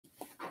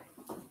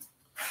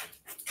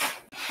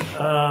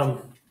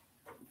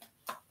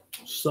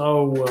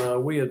So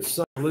we had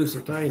sung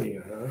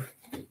Lusitania, huh?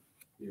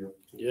 Yeah.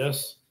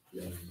 Yes?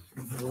 Yeah.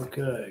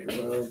 Okay,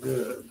 well,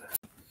 good.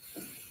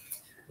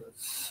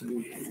 Let's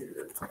see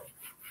here.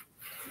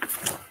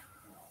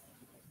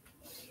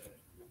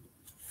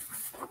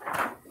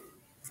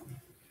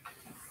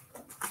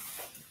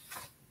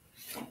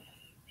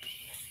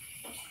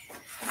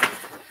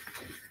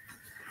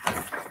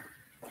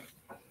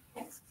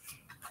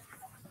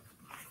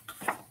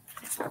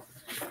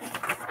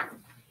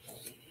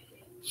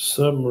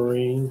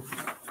 Submarine.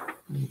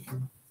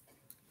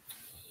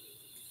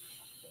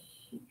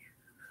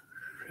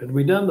 Had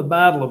we done the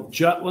Battle of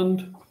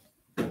Jutland?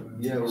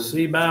 Yeah.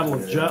 Sea Battle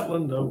of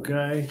Jutland.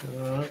 Okay.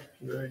 All right.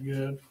 Very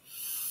good.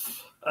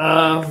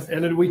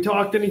 And had we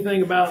talked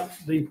anything about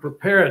the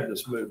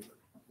preparedness movement?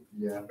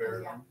 Yeah.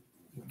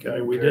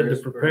 Okay. We did the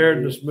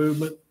preparedness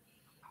movement.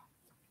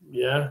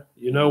 Yeah.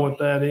 You know what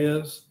that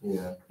is?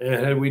 Yeah.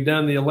 And had we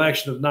done the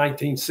election of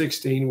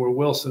 1916 where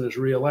Wilson is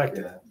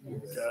reelected? Yeah.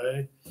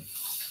 Okay.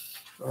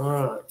 All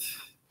right.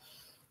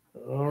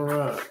 All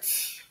right.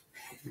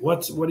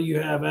 What do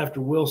you have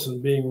after Wilson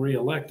being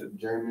reelected?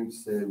 Germany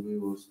said we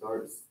will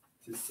start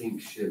to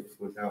sink ships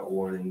without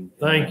warning.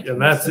 Thank you.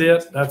 And that's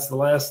it? That's the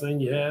last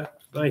thing you have?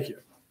 Thank you.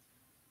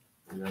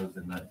 And that was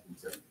in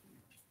 1917.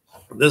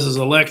 This is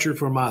a lecture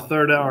for my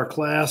third hour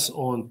class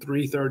on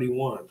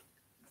 331.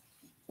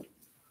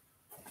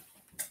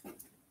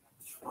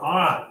 All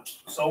right.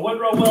 So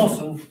Woodrow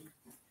Wilson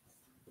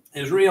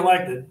is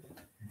reelected.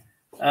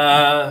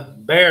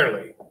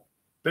 Barely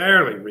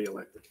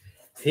reelected.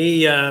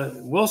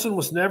 Wilson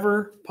was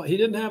he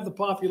didn't have the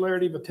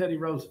popularity of a Teddy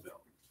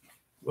Roosevelt.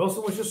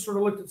 Wilson was just sort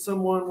of looked at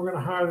someone, we're going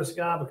to hire this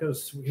guy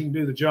because he can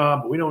do the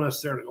job, but we don't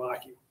necessarily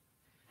like him.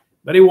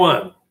 But he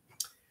won.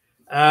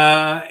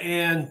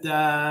 And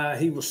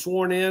he was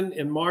sworn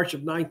in March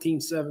of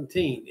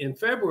 1917. In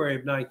February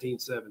of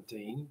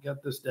 1917,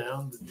 got this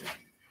down.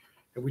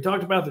 Have we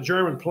talked about the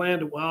German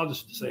plan? Well, I'll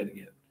just say it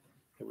again.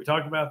 Have we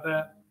talked about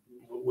that?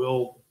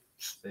 We'll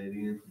say it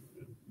again.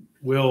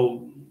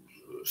 We'll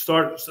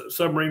start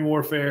submarine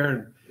warfare,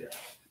 and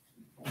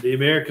the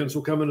Americans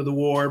will come into the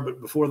war,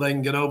 but before they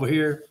can get over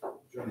here,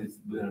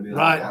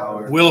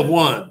 right, we'll have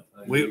won.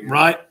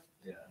 Right?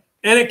 Yeah.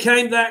 And it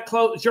came that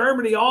close.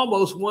 Germany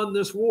almost won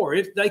this war.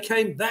 They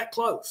came that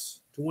close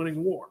to winning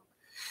the war.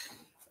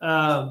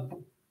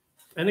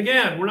 And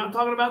again, we're not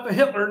talking about the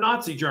Hitler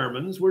Nazi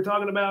Germans. We're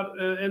talking about,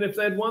 and if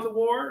they'd won the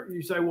war,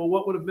 you say, well,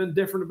 what would have been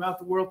different about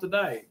the world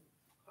today?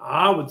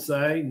 I would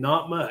say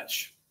not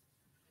much.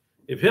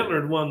 If Hitler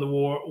had won the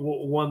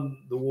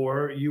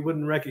war, you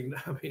wouldn't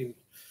recognize. I mean,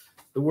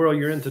 the world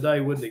you're in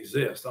today wouldn't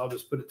exist. I'll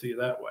just put it to you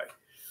that way.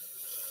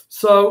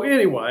 So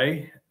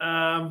anyway,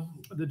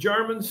 the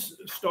Germans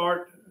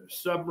start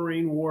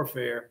submarine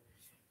warfare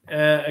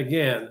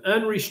again,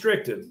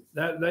 unrestricted.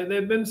 That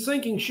they've been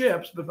sinking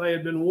ships, but they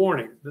had been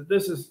warning that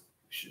this is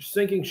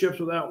sinking ships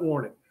without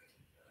warning.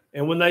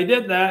 And when they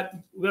did that,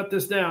 we got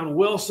this down.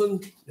 Wilson,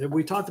 have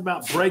we talked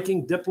about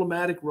breaking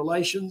diplomatic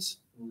relations?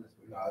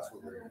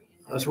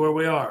 That's where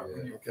we are.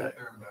 Okay.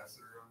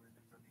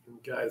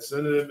 Okay.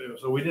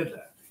 So we did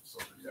that.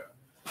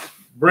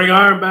 Bring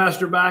our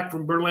ambassador back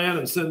from Berlin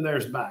and send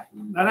theirs back.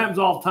 That happens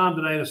all the time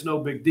today, and it's no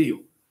big deal.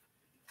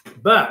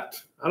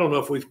 But I don't know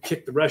if we've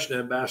kicked the Russian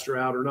ambassador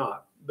out or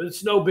not, but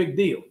it's no big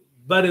deal.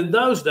 But in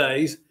those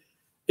days,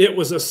 it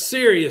was a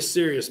serious,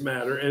 serious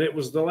matter, and it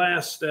was the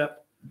last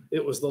step.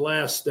 It was the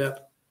last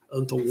step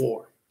until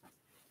war.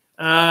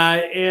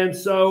 And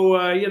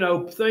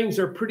so, things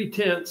are pretty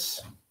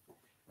tense.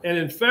 And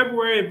in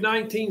February of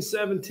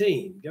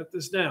 1917, get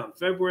this down,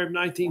 February of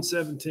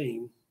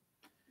 1917,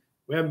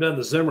 we haven't done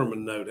the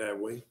Zimmerman note, have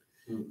we?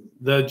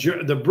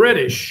 The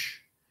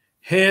British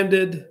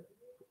handed,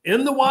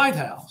 in the White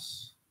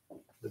House,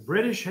 the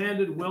British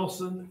handed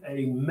Wilson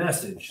a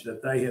message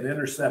that they had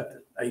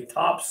intercepted, a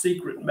top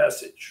secret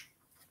message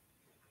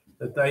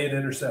that they had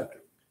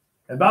intercepted.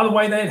 And by the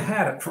way, they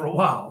had it for a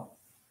while,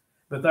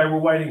 but they were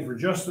waiting for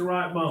just the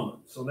right moment.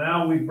 So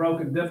now we've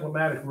broken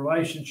diplomatic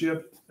relations.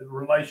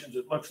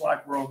 It looks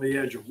like we're on the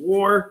edge of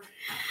war.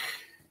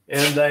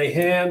 And they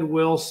hand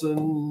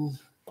Wilson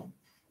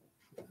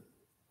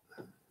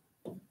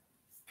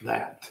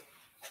that.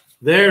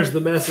 There's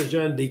the message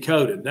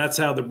undecoded. That's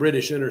how the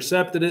British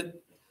intercepted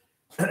it.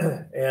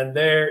 And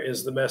there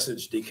is the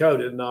message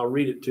decoded, and I'll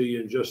read it to you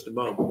in just a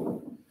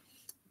moment.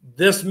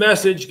 This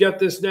message, get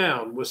this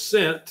down, was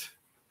sent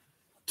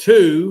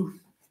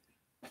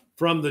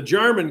from the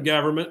German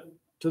government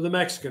to the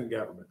Mexican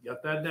government.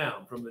 Get that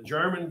down. From the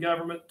German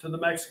government to the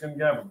Mexican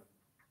government.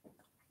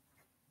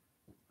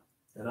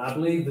 And I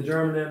believe the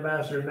German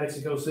ambassador in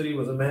Mexico City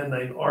was a man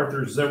named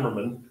Arthur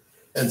Zimmerman.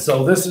 And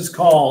so this is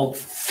called,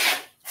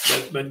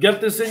 but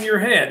get this in your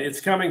head,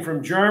 it's coming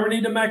from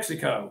Germany to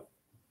Mexico.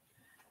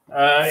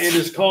 It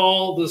is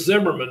called the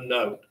Zimmerman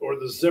Note or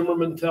the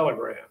Zimmerman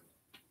Telegram.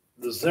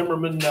 The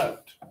Zimmerman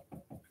Note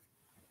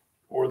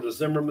or the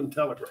Zimmerman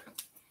Telegram.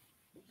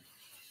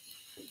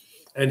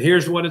 And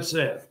here's what it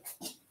said.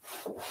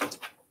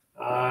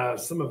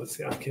 Some of it's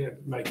I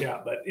can't make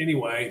out, but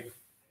anyway,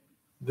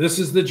 This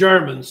is the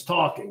Germans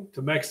talking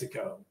to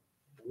Mexico.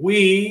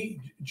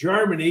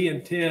 Germany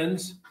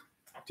intends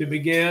to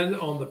begin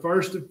on the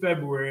 1st of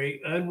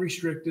February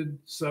unrestricted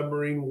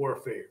submarine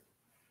warfare.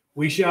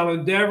 We shall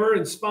endeavor,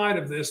 in spite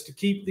of this, to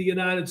keep the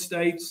United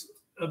States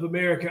of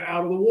America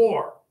out of the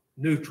war,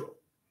 neutral.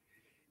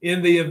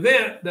 In the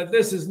event that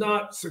this is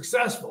not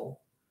successful,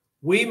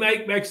 we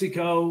make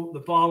Mexico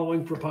the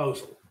following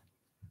proposal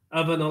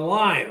of an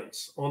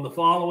alliance on the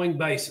following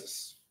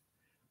basis: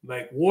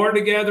 make war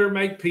together,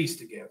 make peace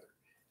together,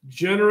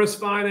 generous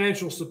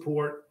financial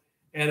support,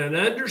 and an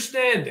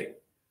understanding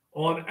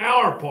on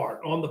our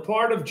part, on the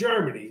part of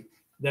Germany,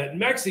 that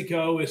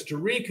Mexico is to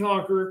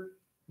reconquer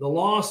the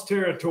lost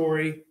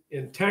territory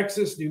in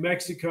Texas, New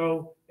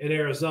Mexico, and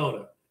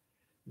Arizona.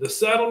 The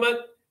settlement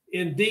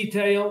in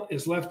detail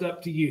is left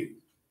up to you.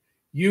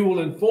 You will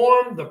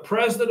inform the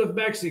President of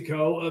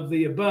Mexico of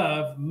the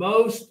above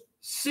most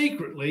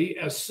secretly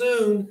as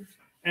soon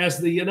as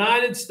the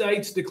United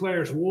States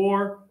declares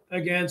war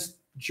against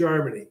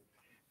Germany.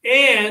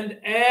 And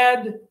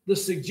add the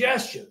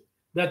suggestion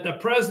that the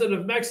President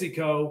of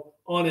Mexico,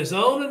 on his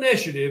own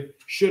initiative,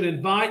 should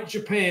invite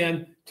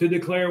Japan to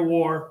declare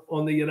war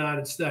on the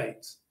United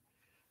States.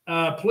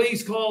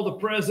 Please call the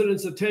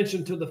President's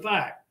attention to the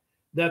fact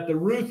that the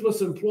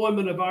ruthless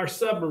employment of our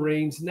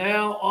submarines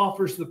now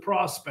offers the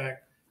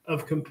prospect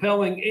of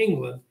compelling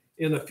England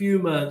in a few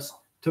months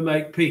to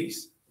make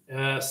peace.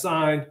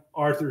 Signed,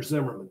 Arthur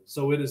Zimmerman.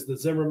 So it is the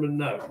Zimmerman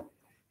note.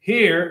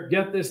 Here,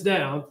 get this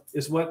down,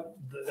 is what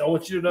I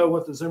want you to know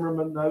what the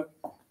Zimmerman note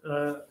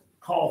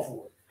called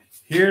for.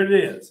 Here it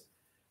is.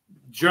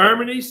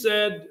 Germany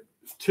said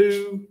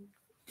to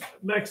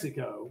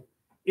Mexico,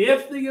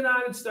 if the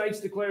United States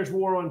declares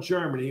war on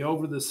Germany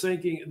over the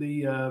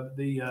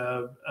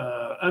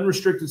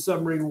unrestricted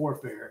submarine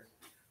warfare,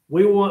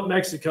 we want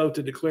Mexico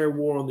to declare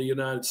war on the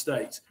United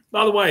States.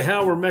 By the way,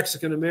 how were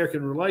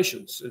Mexican-American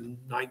relations in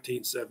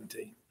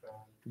 1917?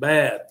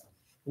 Bad.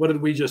 What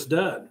had we just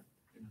done?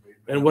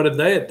 And what had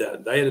they had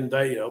done? They had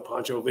invaded,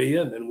 Pancho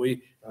Villa, and then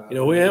we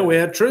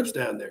had troops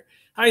down there.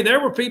 Hey, there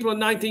were people in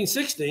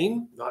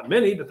 1916, not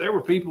many, but there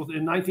were people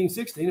in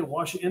 1916 in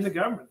Washington, in the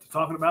government,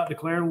 talking about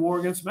declaring war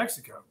against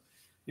Mexico.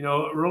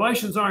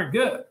 Relations aren't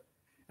good.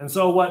 And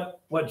so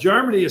what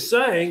Germany is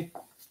saying,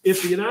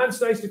 if the United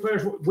States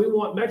declares we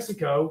want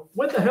Mexico,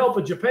 with the help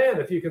of Japan,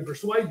 if you can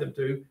persuade them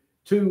to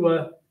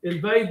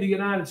invade the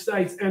United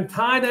States and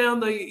tie down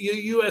the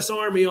U.S.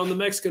 Army on the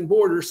Mexican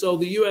border so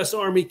the U.S.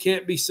 Army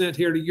can't be sent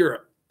here to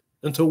Europe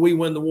until we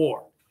win the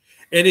war.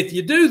 And if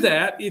you do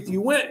that, if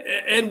you win,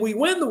 and we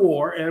win the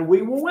war, and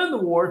we will win the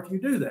war if you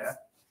do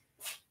that,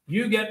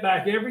 you get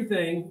back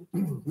everything.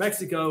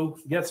 Mexico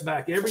gets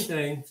back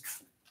everything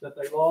that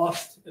they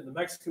lost in the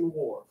Mexican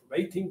War from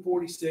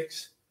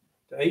 1846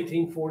 to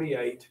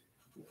 1848,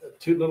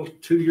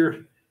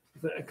 two-year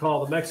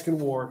called the Mexican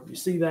War. You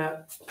see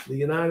that? The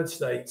United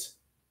States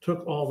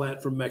took all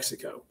that from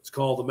Mexico. It's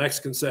called the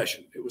Mexican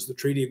Cession. It was the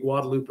Treaty of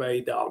Guadalupe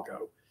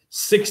Hidalgo.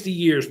 60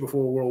 years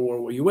before World War I.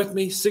 Were you with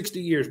me? 60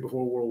 years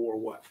before World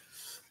War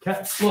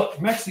I.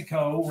 Look,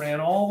 Mexico ran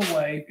all the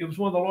way. It was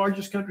one of the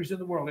largest countries in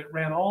the world. It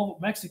ran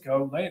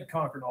Mexico, they had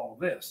conquered all of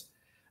this.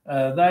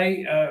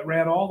 They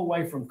ran all the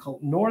way from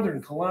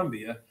northern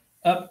Colombia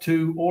up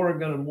to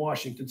Oregon and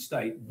Washington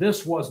State.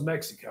 This was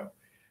Mexico.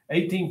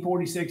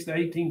 1846 to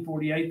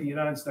 1848, the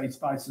United States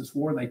fights this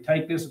war. They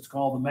take this. It's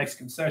called the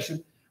Mexican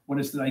Cession. What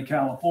is today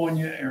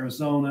California,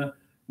 Arizona,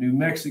 New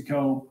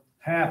Mexico,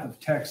 half of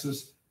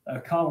Texas,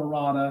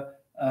 Colorado,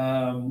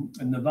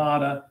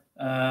 Nevada,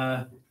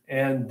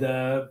 and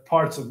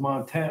parts of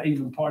Montana,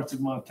 even parts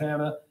of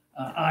Montana,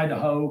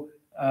 Idaho,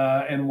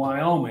 and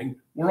Wyoming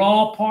were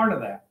all part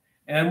of that.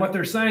 And what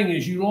they're saying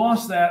is, you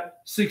lost that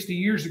 60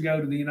 years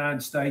ago to the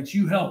United States.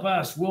 You help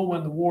us, we'll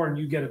win the war, and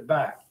you get it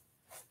back.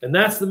 And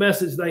that's the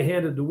message they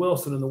handed to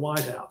Wilson in the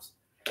White House.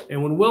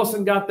 And when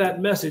Wilson got that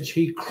message,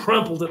 he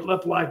crumpled it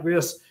up like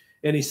this,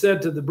 and he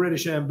said to the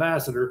British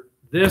ambassador,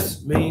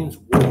 "This means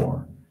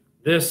war.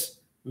 This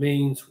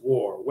means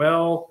war."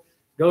 Well,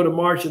 go to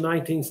March of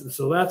 19.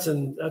 So that's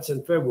in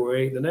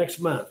February. The next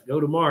month, go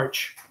to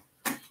March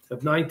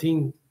of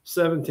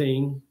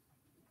 1917,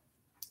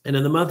 and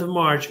in the month of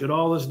March, get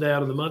all this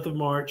down. In the month of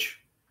March,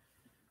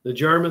 the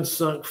Germans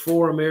sunk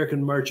 4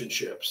 American merchant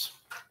ships,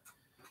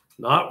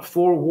 not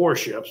 4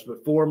 warships,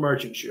 but 4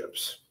 merchant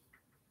ships.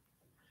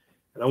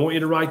 And I want you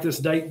to write this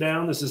date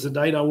down. This is a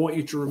date I want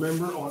you to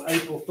remember. On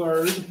April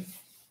 3rd,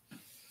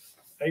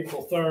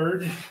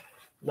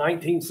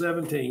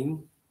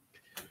 1917.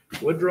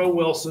 Woodrow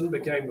Wilson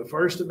became the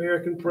first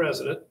American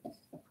president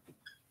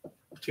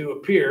to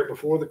appear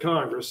before the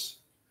Congress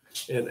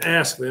and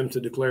ask them to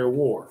declare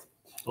war.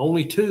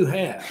 Only 2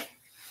 have.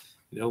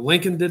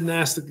 Lincoln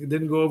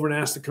didn't go over and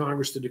ask the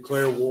Congress to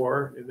declare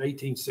war in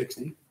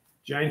 1860.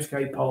 James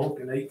K. Polk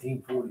in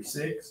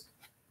 1846.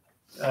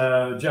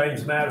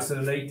 James Madison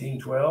in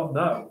 1812.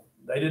 No,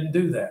 they didn't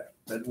do that.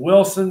 But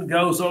Wilson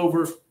goes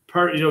over.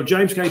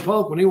 James K.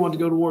 Polk, when he wanted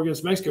to go to war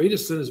against Mexico, he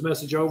just sent his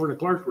message over and the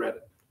clerk read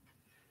it.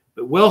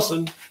 But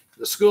Wilson,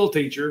 the school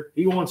teacher,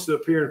 he wants to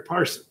appear in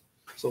person.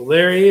 So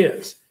there he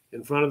is.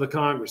 in front of the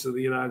Congress of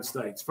the United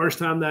States. First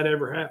time that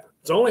ever happened.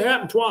 It's only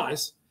happened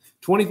twice.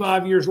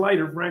 25 years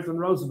later, Franklin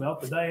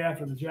Roosevelt, the day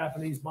after the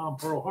Japanese bombed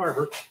Pearl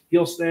Harbor,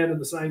 he'll stand in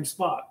the same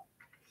spot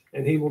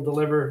and he will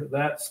deliver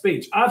that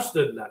speech. I've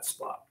stood in that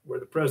spot where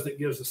the president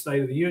gives the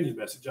State of the Union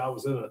message. I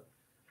was I'm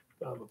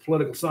a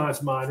political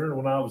science minor, and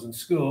when I was in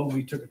school,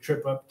 we took a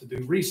trip up to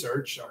do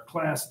research. Our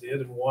class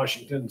did in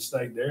Washington and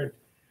stayed there.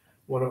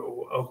 One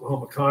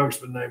Oklahoma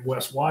congressman named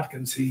Wes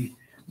Watkins, he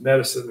met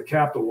us in the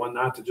Capitol one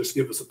night to just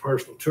give us a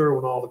personal tour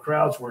when all the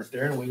crowds weren't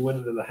there. And we went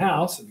into the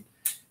house, and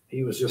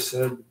he was just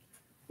said,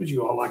 would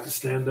you all like to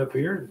stand up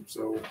here? And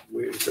so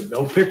we said,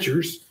 no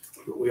pictures,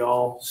 but we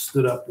all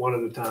stood up one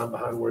at a time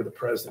behind where the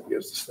president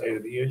gives the State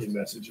of the Union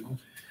message, and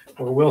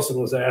where Wilson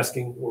was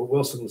asking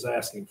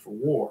for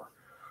war.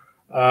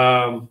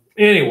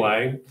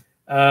 Anyway,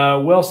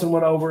 Wilson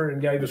went over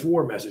and gave his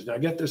war message. Now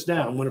get this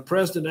down. When a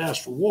president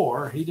asks for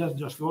war, he doesn't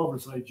just go over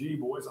and say, gee,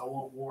 boys, I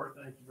want war.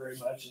 Thank you very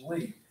much, and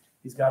leave.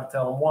 He's got to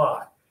tell them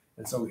why.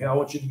 And so I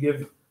want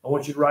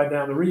you to write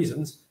down the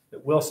reasons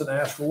that Wilson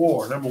asked for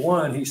war. Number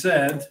one, he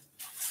said,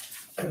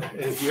 and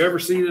if you ever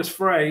see this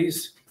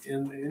phrase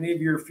in any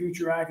of your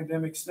future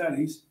academic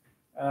studies,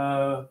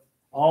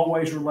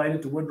 always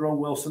related to Woodrow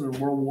Wilson and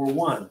World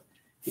War I.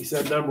 He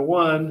said, number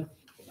one,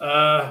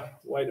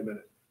 wait a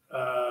minute,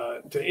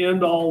 to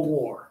end all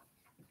war.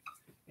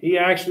 He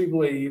actually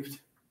believed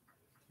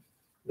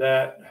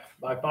that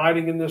by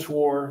fighting in this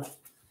war,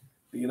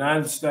 the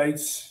United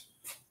States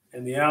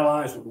and the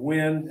Allies would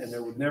win and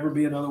there would never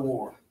be another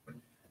war.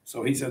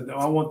 So he said,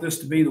 I want this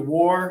to be the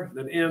war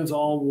that ends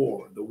all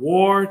war, the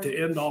war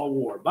to end all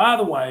war. By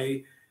the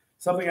way,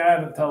 something I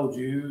haven't told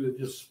you that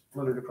just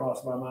flittered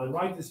across my mind,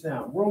 write this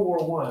down. World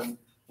War I,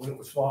 when it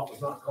was fought,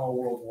 was not called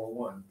World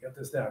War I. Get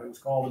this down. It was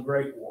called the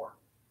Great War.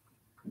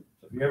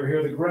 So if you ever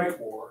hear the Great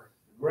War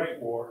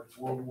is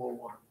World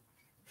War I.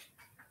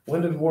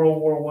 When did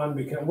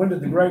when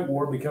did the Great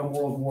War become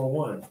World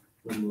War I?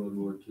 World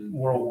War II.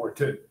 World War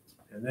II.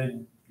 And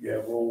then you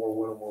have World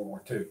War I and World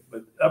War II.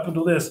 But up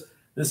until this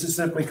is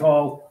simply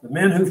called, the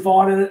men who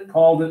fought in it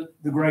called it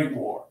the Great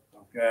War.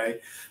 Okay?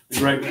 The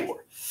Great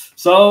War.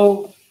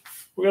 So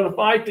we're going to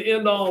fight to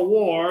end all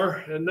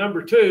war. And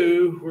number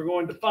two, we're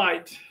going to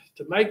fight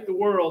to make the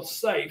world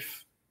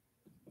safe.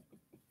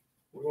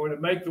 We're going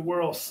to make the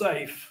world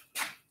safe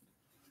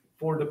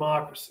for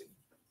democracy.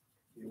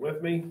 You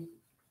with me?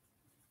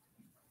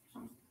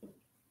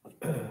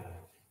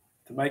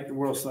 To make the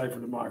world safe for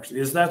democracy.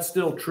 Is that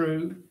still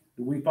true?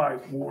 Do we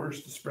fight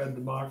wars to spread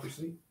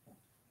democracy?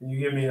 Can you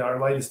give me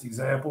our latest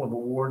example of a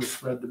war to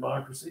spread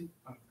democracy?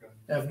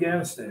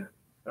 Afghanistan,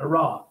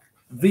 Iraq,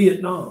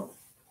 Vietnam.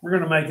 We're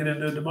going to make it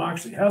into a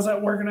democracy. How's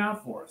that working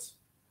out for us?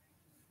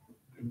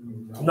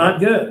 Not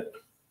good.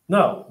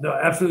 No,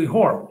 absolutely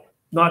horrible.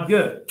 Not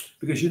good.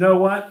 Because you know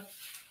what?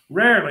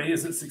 Rarely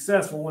is it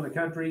successful when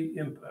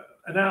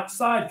an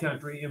outside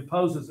country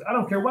imposes, I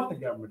don't care what the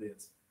government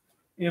is,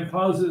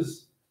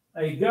 imposes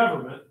a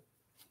government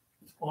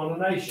on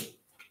a nation.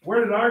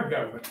 Where did our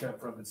government come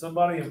from? Did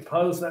somebody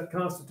impose that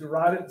constitution,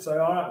 write it and say,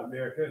 all right,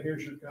 America,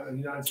 here's your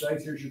United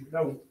States, here's your,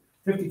 no,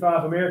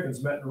 55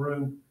 Americans met in a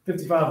room,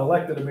 55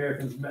 elected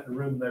Americans met in a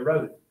room and they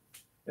wrote it.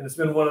 And it's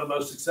been one of the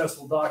most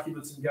successful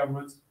documents in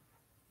governments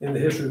in the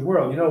history of the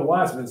world. You know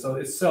why it's been so?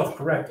 It's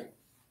self-correcting.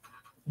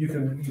 You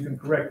can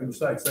correct the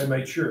mistakes. They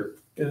made sure.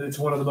 And it's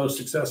one of the most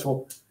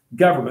successful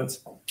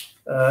governments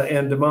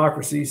and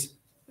democracies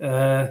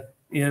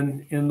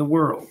in the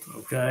world.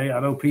 Okay, I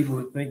know people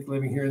that think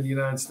living here in the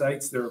United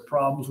States, there are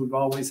problems. We've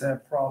always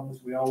had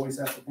problems. We always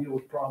have to deal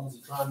with problems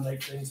and try and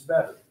make things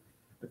better.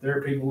 But there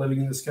are people living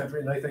in this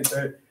country and they think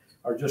they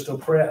are just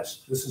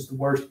oppressed. This is the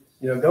worst.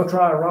 You know, go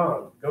try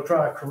Iran, go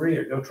try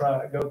Korea, go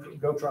try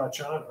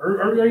China,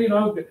 or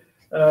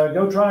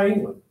go try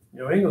England. You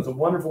know, England's a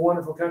wonderful,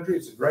 wonderful country.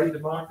 It's a great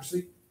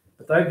democracy,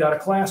 but they've got a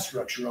class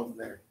structure over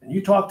there. And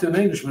you talk to an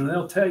Englishman, and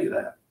they'll tell you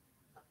that.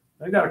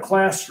 They've got a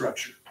class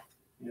structure,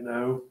 you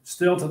know,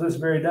 still to this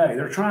very day. They've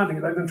been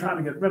trying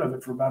to get rid of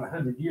it for about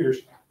 100 years,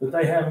 but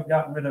they haven't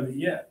gotten rid of it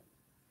yet.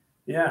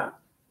 Yeah.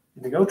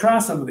 You go try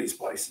some of these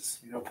places.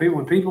 You know,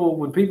 when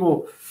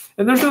people,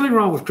 and there's nothing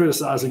wrong with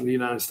criticizing the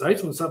United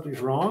States when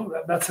something's wrong.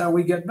 That's how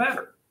we get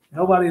better.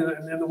 Nobody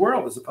in the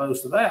world is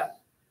opposed to that.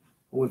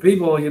 When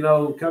people, you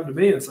know, come to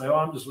me and say, "Oh,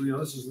 I'm just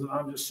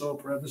so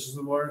proud. This is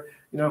the word,"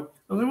 you know,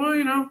 I say, "Well,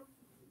 you know,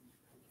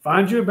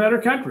 find you a better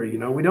country. You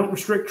know, we don't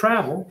restrict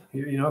travel.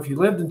 You know, if you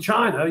lived in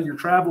China, your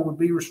travel would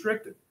be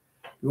restricted.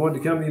 If you wanted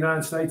to come to the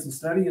United States and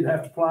study, you'd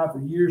have to apply for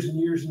years and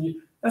years and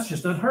years. That's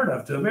just unheard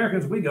of. To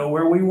Americans, we go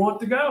where we want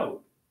to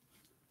go.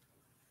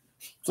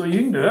 So you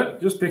can do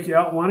it. Just pick you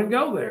out one and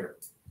go there,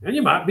 and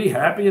you might be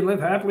happy and live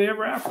happily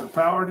ever after.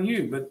 Power to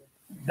you. But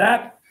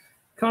that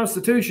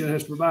Constitution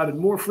has provided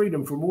more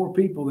freedom for more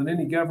people than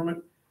any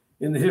government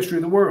in the history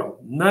of the world.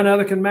 None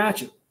other can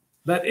match it.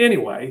 But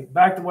anyway,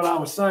 back to what I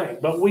was saying.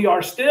 But we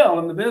are still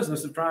in the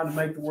business of trying to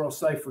make the world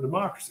safe for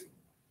democracy.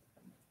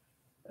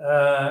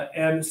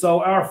 And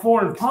so our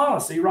foreign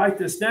policy, write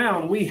this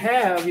down, we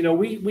have, you know,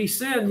 we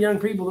send young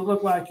people that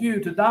look like you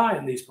to die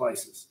in these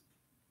places.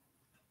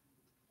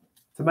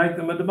 to make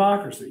them a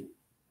democracy.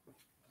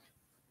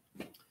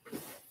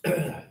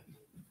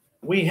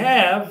 We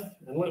have,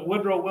 and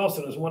Woodrow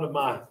Wilson is one of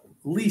my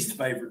least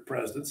favorite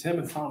presidents, him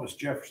and Thomas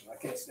Jefferson. I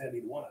can't stand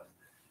either one of them.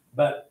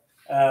 But,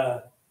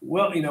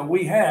 well, you know,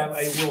 we have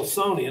a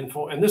Wilsonian,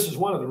 and this is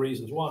one of the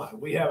reasons why.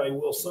 We have a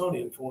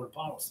Wilsonian foreign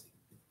policy.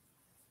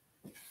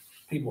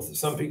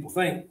 Some people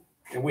think,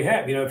 and we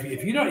have, you know,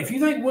 if you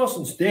think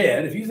Wilson's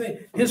dead, if you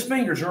think his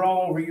fingers are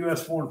all over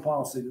U.S. foreign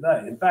policy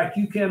today. In fact,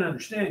 you can't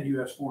understand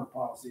U.S. foreign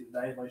policy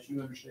today unless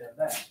you understand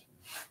that.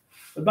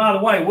 But by the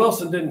way,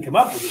 Wilson didn't come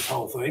up with this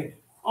whole thing.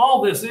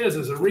 All this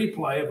is a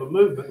replay of a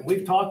movement, and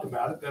we've talked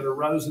about it, that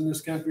arose in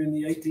this country in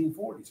the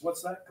 1840s.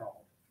 What's that called?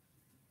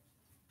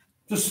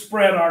 To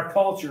spread our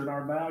culture and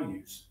our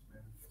values.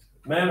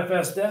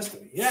 Manifest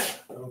Destiny. Yeah,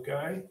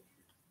 okay.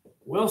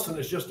 Wilson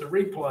is just a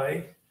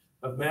replay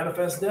of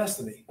Manifest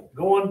Destiny,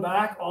 going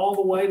back all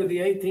the way to the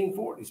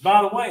 1840s.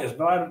 By the way, is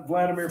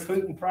Vladimir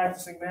Putin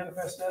practicing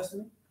Manifest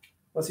Destiny?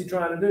 What's he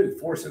trying to do?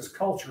 Force his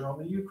culture on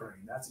the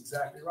Ukraine. That's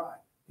exactly right.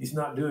 He's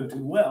not doing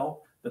too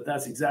well, but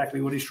that's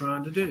exactly what he's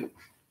trying to do.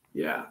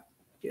 Yeah.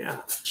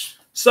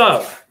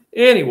 So,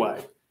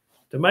 anyway,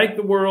 to make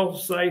the world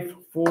safe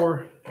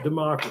for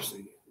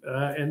democracy.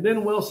 And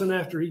then Wilson,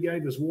 after he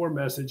gave his war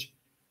message,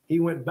 he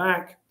went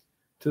back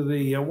to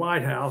the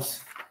White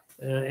House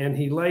and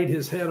he laid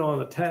his head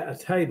on a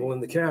table in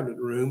the cabinet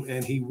room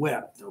and he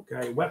wept,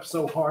 okay? He wept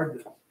so hard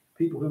that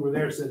people who were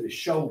there said his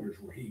shoulders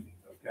were heaving,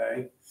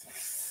 okay?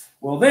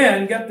 Well,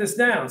 then, get this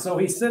down. So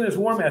he sent his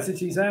war message.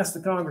 He's asked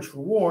the Congress for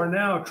war.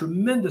 Now a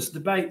tremendous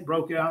debate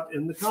broke out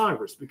in the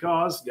Congress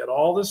because, get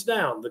all this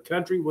down, the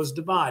country was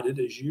divided,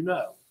 as you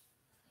know.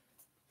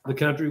 The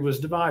country was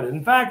divided.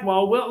 In fact,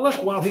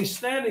 while he's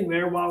standing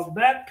there, while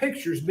that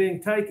picture's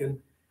being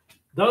taken,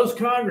 those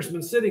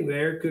congressmen sitting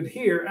there could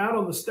hear out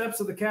on the steps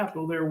of the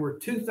Capitol, there were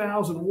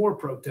 2,000 war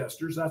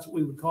protesters, that's what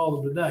we would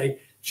call them today,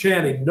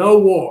 chanting, "No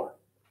war."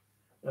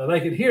 Now, they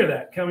could hear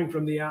that coming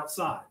from the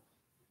outside.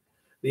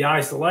 The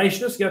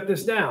isolationists, get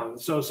this down.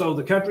 So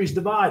the country's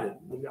divided.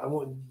 I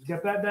want to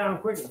get that down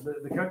quickly.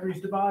 The country's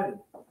divided,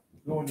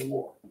 going to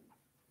war.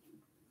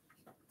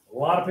 A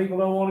lot of people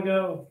don't want to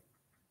go.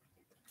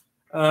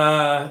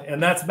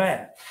 And that's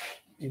bad.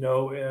 You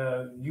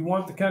know, you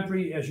want the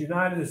country as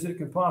united as it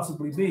can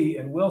possibly be,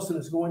 and Wilson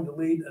is going to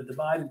lead a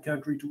divided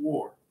country to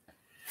war.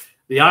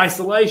 The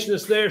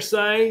isolationists there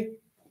say,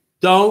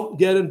 don't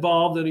get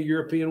involved in a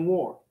European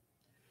war.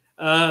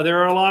 There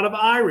are a lot of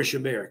Irish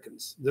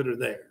Americans that are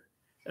there.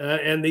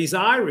 And these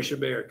Irish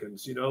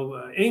Americans, you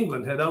know,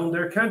 England had owned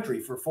their country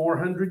for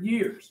 400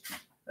 years.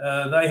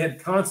 They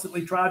had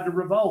constantly tried to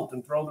revolt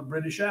and throw the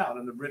British out,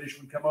 and the British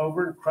would come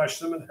over and crush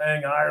them and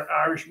hang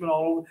Irishmen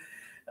all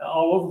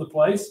over the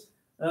place.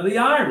 The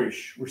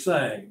Irish were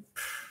saying,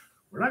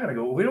 we're not going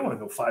to go, we don't want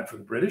to go fight for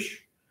the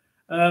British.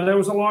 There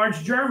was a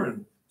large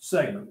German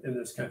segment in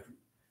this country.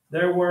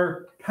 There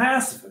were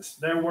pacifists,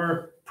 there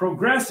were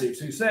progressives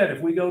who said,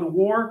 if we go to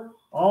war,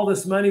 all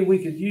this money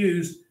we could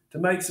use to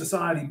make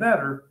society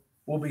better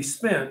will be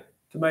spent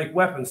to make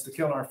weapons to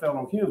kill our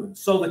fellow humans.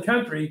 So the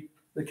country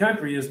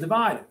is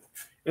divided.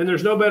 And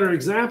there's no better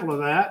example of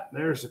that.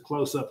 There's a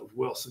close-up of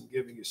Wilson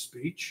giving his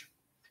speech.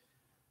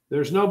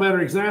 There's no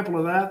better example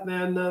of that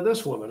than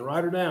this woman.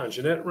 Write her down,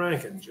 Jeannette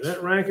Rankin.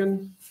 Jeannette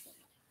Rankin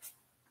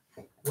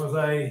was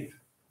a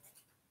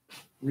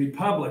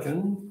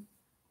Republican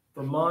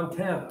from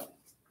Montana.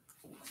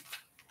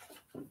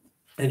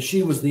 And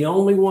she was the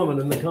only woman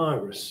in the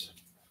Congress.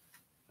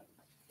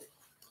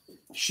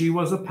 She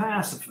was a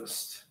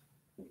pacifist.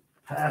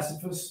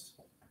 Pacifists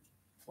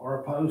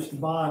are opposed to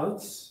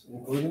violence,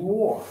 including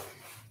war.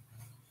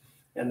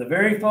 And the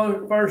very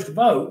first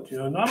vote, you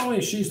know, not only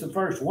is she the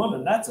first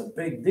woman, that's a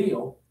big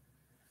deal,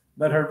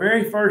 but her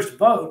very first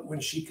vote when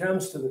she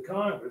comes to the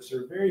Congress,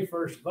 her very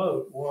first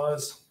vote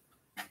was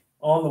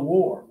on the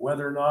war,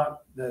 whether or not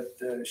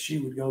that she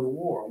would go to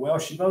war. Well,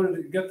 she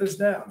voted, get this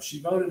down,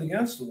 she voted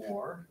against the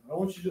war. I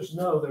want you to just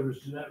know there was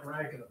Jeannette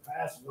Rankin, a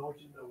pacifist. I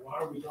want you to know, why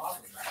are we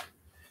talking about it?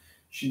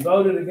 She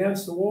voted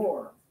against the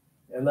war.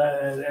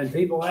 And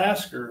people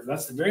ask her,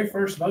 that's the very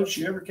first vote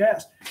she ever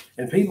cast.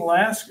 And people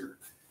ask her,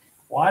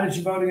 why did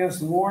you vote against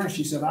the war? And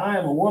she said, I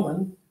am a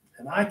woman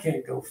and I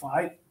can't go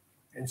fight.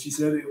 And she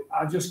said,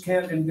 I just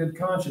can't in good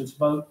conscience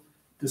vote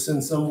to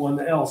send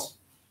someone else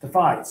to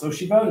fight. So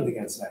she voted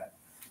against that.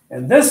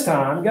 And this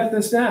time, get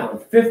this down,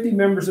 50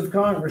 members of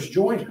Congress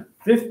joined her.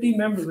 50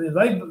 members.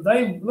 They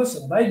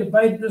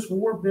debated this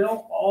war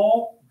bill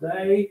all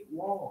day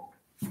long.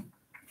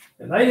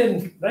 And they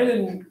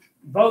didn't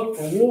vote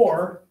for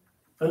war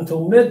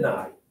until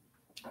midnight.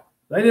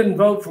 They didn't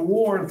vote for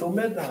war until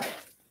midnight.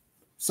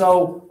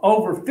 So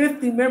over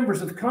 50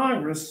 members of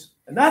Congress,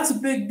 and that's a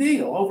big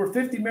deal, over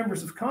 50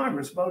 members of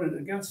Congress voted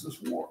against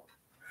this war.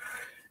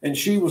 And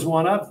she was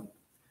one of them.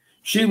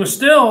 She was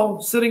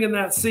still sitting in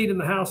that seat in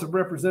the House of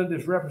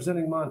Representatives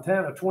representing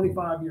Montana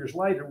 25 years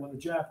later when the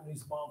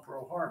Japanese bombed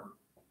Pearl Harbor.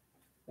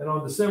 And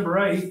on December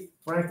 8th,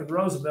 Franklin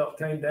Roosevelt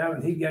came down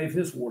and he gave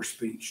his war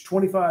speech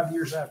 25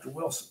 years after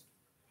Wilson.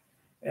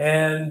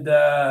 And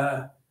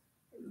the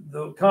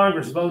the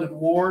Congress voted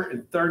war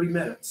in 30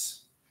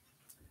 minutes.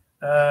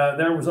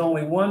 There was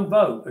only one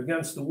vote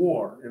against the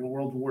war in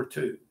World War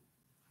II.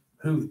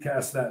 Who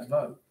cast that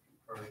vote?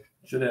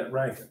 Jeanette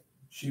Rankin.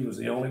 She was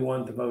the only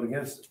one to vote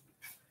against it.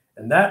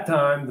 And that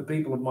time, the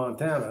people of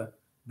Montana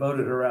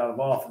voted her out of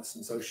office.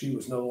 And so she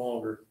was no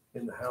longer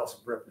in the House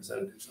of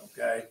Representatives,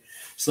 okay?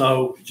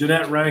 So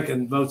Jeanette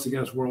Rankin votes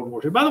against World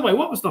War II. By the way,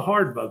 what was the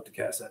hard vote to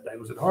cast that day?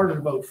 Was it harder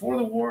to vote for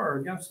the war or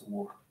against the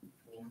war?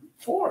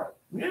 For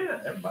it.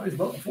 Yeah, everybody's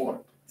voting for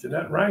it.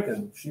 Jeanette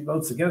Rankin, she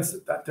votes against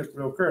it. That took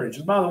real courage.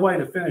 And by the way,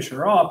 to finish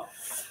her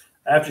off,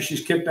 after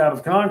she's kicked out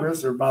of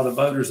Congress or by the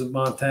voters of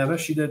Montana,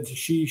 she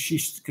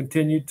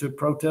continued to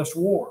protest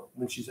war.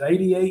 When she's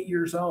 88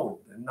 years old,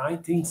 in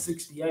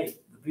 1968,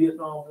 the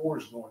Vietnam War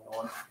is going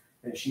on,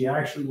 and she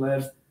actually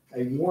led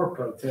a war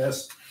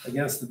protest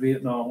against the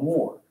Vietnam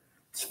War.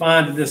 It's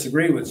fine to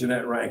disagree with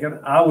Jeanette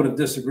Rankin. I would have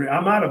disagreed. I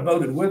might have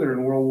voted with her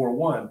in World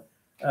War I.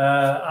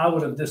 I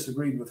would have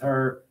disagreed with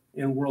her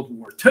in World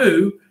War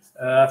II.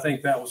 I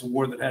think that was a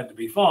war that had to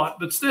be fought.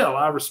 But still,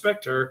 I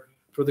respect her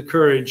for the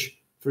courage,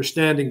 for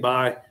standing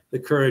by the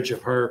courage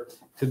of her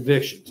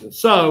convictions. And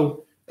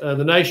so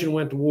the nation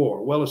went to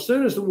war. Well, as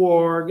soon as the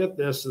war, get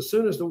this, as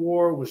soon as the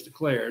war was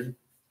declared,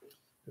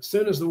 the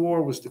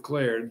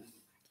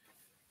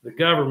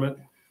government,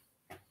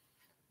 I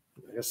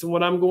guess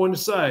what I'm going to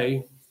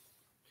say,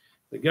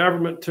 the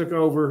government took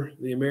over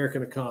the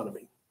American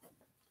economy.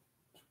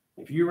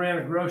 If you ran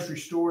a grocery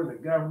store, the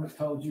government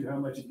told you how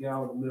much a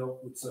gallon of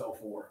milk would sell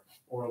for,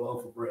 or a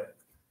loaf of bread.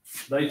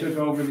 They took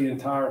over the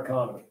entire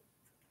economy.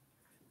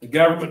 The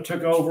government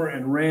took over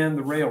and ran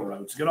the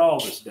railroads. Get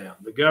all this down.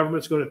 The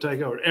government's going to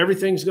take over.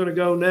 Everything's going to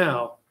go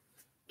now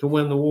to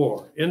win the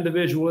war.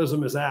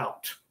 Individualism is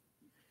out.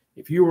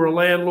 If you were a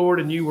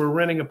landlord and you were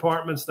renting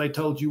apartments, they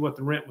told you what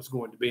the rent was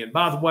going to be. And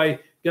by the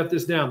way, get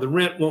this down. The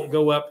rent won't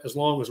go up as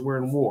long as we're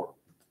in war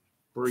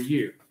for a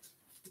year.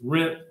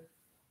 Rent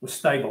was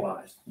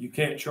stabilized. You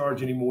can't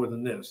charge any more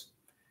than this.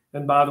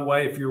 And by the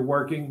way, if you're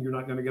working, you're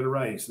not going to get a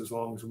raise as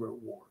long as we're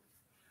at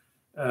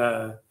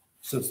war.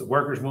 Since the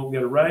workers won't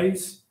get a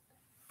raise,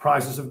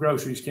 prices of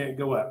groceries can't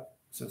go up.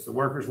 Since the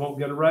workers won't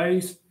get a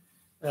raise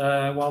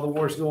while the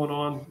war's going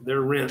on,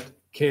 their rent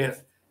can't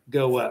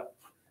go up.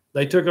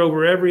 They took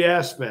over every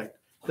aspect.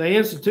 They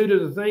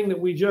instituted a thing that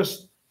we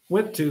just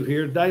went to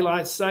here,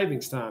 daylight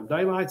savings time.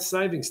 Daylight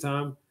savings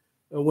time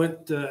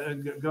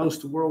goes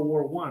to World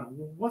War I.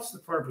 What's the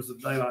purpose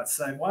of daylight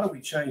saving? Why do we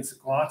change the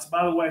clocks?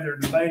 By the way, they're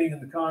debating in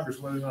the Congress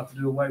whether or not to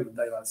do away with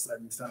daylight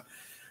savings time.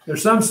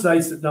 There's some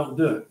states that don't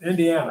do it.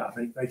 Indiana, I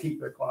think, they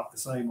keep their clock the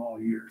same all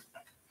year.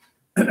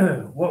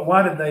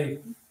 Why did they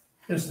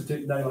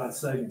institute daylight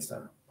savings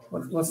time?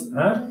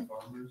 Huh?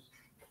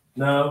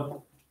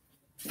 No.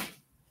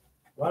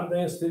 Why did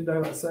they institute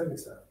daylight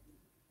savings time?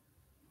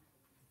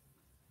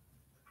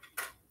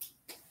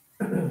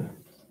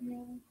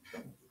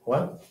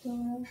 What?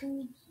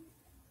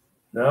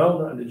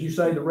 No, did you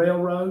say the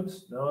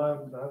railroads?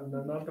 No,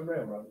 not the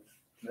railroads.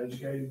 An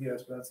educated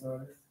guess, but that's not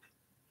it.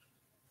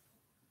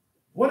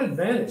 What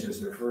advantage is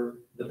there for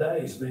the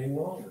days being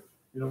longer?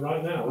 You know,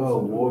 right now. Oh,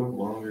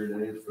 longer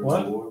days for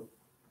what? war.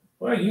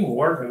 Well, you can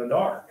work in the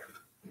dark.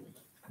 You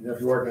know, if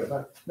you work in the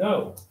dark.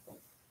 No.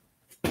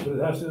 But it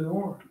has to do with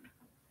war.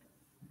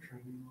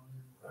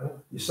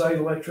 You save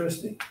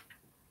electricity.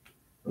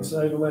 You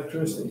save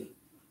electricity.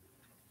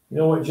 You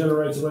know what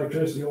generates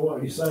electricity or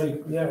what? You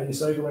save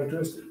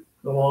electricity.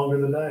 The longer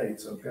the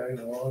days, okay?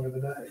 The longer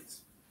the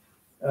days.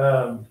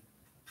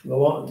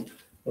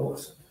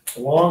 The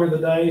longer the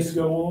days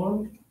go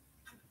on,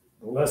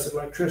 the less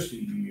electricity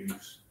you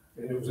use.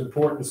 And it was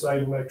important to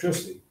save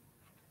electricity.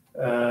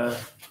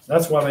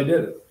 That's why they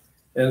did it.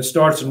 And it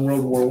starts in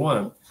World War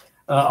I.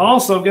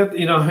 Also,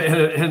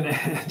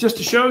 and just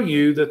to show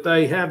you that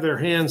they have their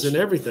hands in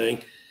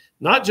everything,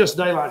 not just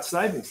daylight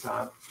savings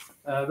time,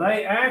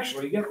 they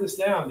actually, get this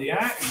down, the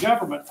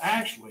government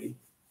actually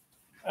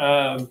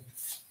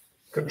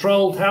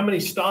controlled how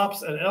many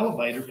stops an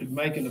elevator could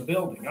make in a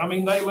building. I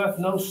mean, they left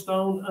no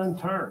stone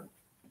unturned.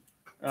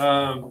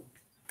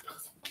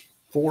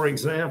 For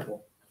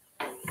example,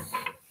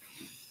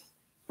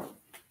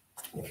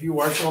 if you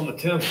worked on the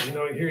 10th,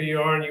 here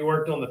you are and you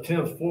worked on the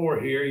 10th floor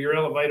here, your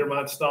elevator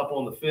might stop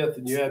on the 5th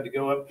and you had to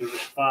go up to the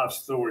 5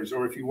 stories.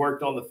 Or if you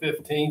worked on the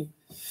 15th,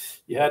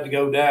 you had to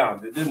go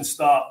down. It didn't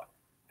stop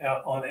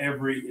on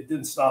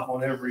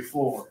every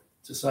floor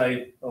to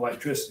save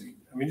electricity.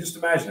 I mean, just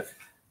imagine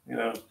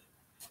it.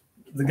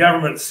 The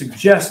government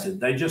suggested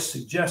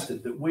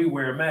that we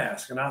wear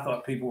masks. And I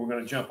thought people were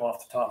going to jump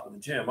off the top of the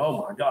gym.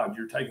 Oh my God,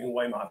 you're taking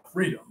away my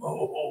freedom.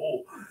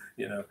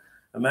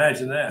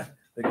 Imagine that.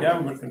 The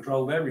government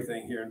controlled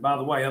everything here. And by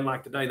the way,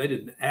 unlike today, they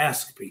didn't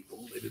ask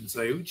people. They didn't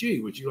say, oh, gee,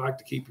 would you like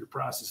to keep your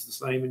prices the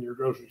same in your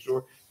grocery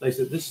store? They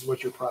said, this is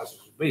what your prices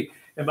would be.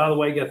 And by the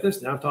way, get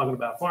this now, I'm talking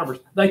about farmers.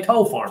 They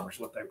told farmers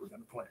what they were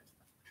going to plant.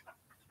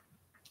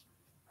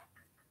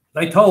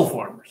 They told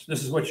farmers,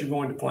 this is what you're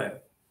going to plant.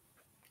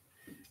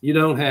 You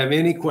don't have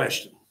any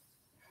question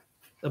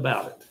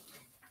about it.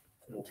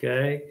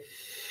 Okay.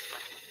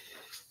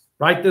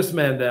 Write this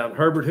man down,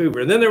 Herbert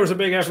Hoover. And then there was a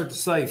big effort to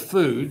save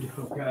food,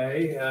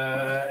 okay?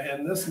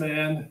 And this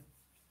man,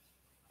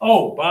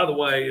 oh, by the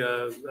way,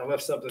 I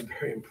left something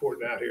very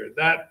important out here.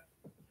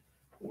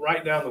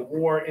 Write down the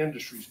War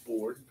Industries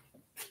Board.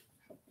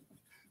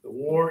 The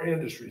War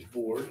Industries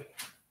Board.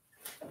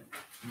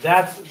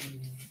 That's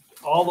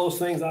all those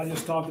things I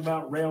just talked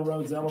about,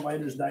 railroads,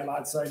 elevators,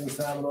 daylight savings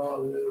time, and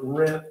all,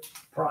 rent,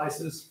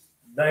 prices,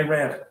 they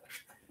ran it.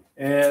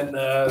 And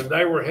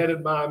they were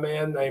headed by a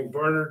man named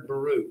Bernard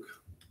Baruch.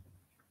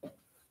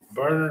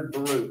 Bernard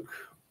Baruch.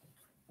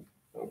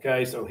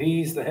 Okay, so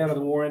he's the head of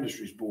the War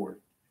Industries Board.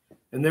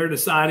 And they're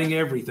deciding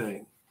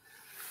everything.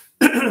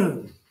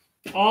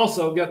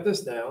 Also, got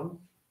this down.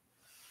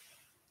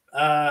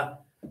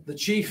 The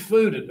Chief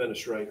Food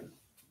Administrator.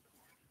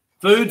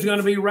 Food's going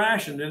to be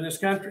rationed in this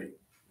country.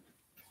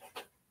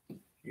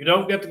 You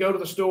don't get to go to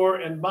the store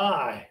and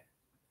buy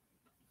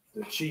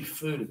the Chief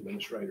Food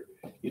Administrator.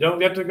 You don't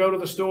get to go to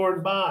the store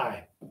and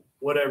buy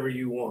whatever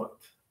you want.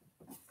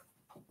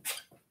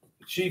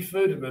 The Chief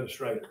Food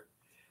Administrator.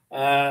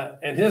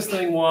 And his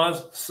thing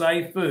was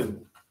save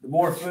food. The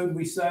more food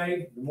we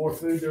save, the more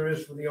food there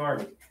is for the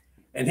Army.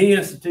 And he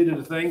instituted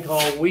a thing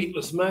called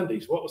Wheatless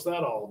Mondays. What was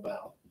that all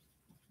about?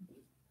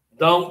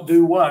 Don't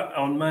do what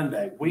on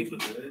Monday?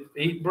 Wheatless.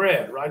 Eat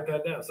bread. Write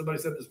that down. Somebody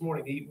said this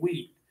morning, eat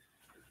wheat.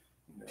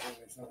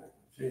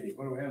 Gee,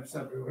 what do we have?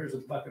 Something? Here's a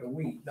bucket of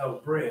wheat.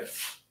 No, bread.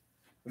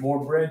 The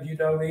more bread you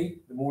don't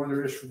eat, the more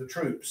there is for the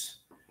troops.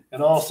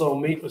 And also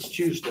meatless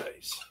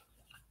Tuesdays.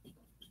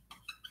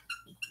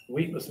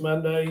 Wheatless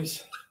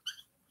Mondays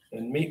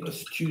and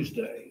meatless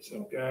Tuesdays.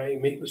 Okay,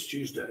 meatless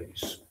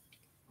Tuesdays.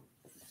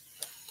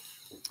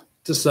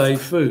 To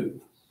save food.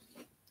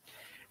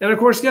 And of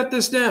course, get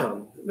this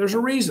down. There's a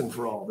reason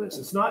for all this.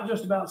 It's not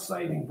just about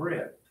saving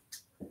bread.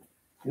 You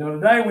know,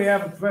 today we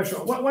have a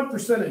professional. What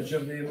percentage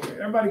of the,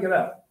 everybody get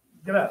up.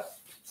 Get up.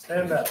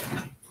 Stand up.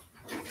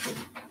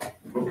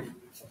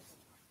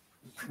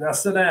 Now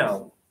sit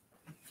down.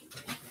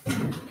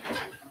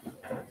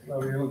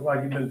 Oh, you look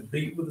like you've been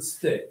beat with a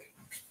stick.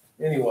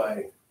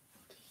 Anyway.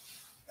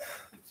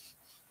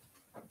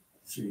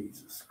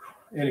 Jesus.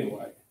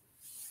 Anyway.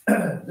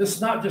 This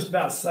is not just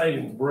about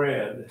saving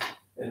bread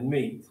and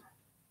meat.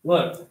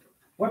 Look,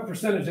 what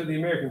percentage of the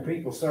American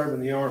people serve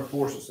in the armed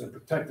forces and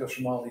protect us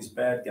from all these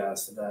bad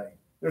guys today?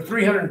 There are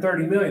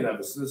 330 million of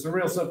us. It's a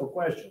real simple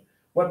question.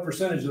 What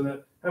percentage of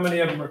that? How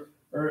many of them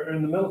are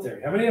in the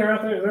military? How many are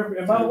out there?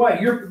 And by the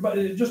way,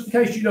 just in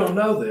case you don't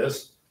know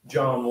this,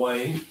 John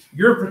Wayne,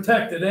 you're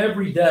protected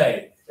every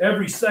day,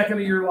 every second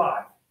of your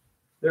life.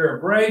 There are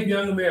brave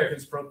young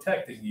Americans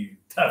protecting you,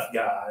 tough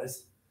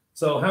guys.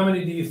 So how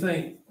many do you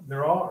think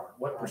there are?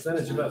 What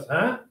percentage of us?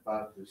 Huh?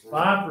 5%.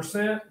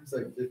 5%? It's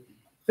like 50.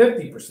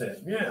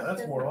 50%. Yeah,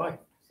 that's more like it.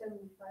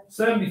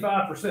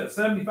 75%.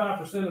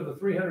 75% of the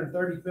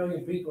 330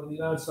 million people in the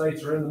United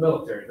States are in the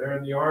military. They're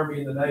in the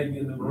Army and the Navy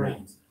and the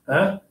Marines.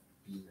 Huh?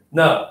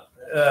 No.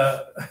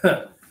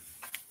 5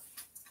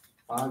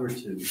 or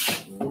 2.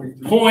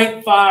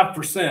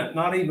 0.5%,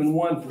 not even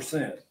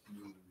 1%.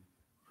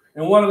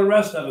 And what are the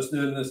rest of us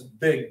doing in this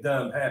big,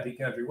 dumb, happy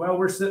country? Well,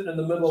 we're sitting in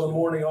the middle of the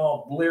morning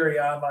all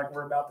bleary-eyed like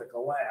we're about to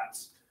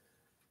collapse.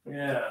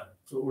 Yeah,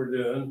 that's what we're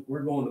doing.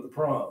 We're going to the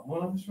prom.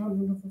 Well, I'm just trying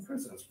to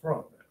criticize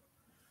prom now.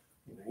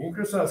 You can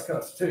criticize the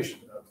Constitution,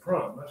 but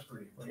prom, that's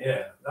pretty,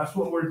 yeah, that's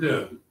what we're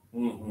doing.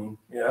 Mm-hmm.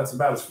 Yeah, that's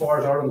about as far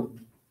as our little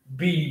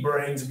bee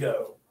brains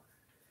go.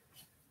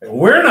 And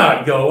we're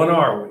not going,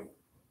 are we?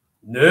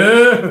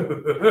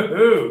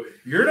 No,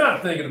 you're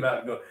not thinking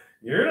about going.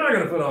 You're not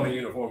going to put on a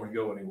uniform and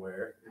go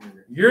anywhere.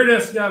 You're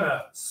just going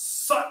to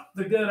suck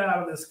the good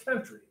out of this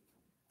country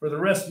for the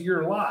rest of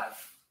your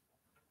life.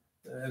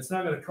 It's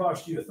not going to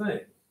cost you a thing.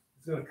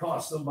 It's going to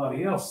cost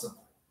somebody else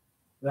something.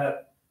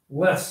 That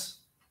less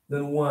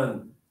than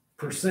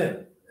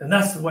 1%. And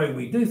that's the way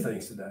we do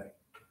things today.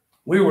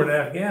 We were in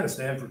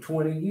Afghanistan for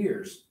 20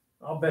 years.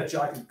 I'll bet you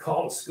I could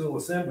call a school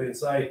assembly and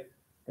say,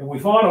 and we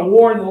fought a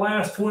war in the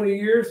last 20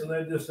 years, and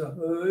they just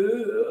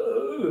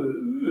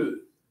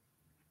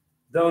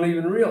don't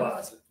even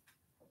realize it.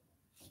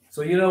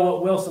 So you know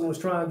what Wilson was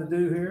trying to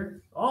do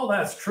here? All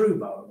that's true,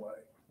 by the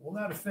way. Well,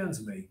 that offends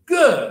me.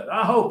 Good.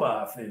 I hope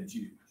I offend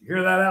you. You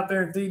hear that out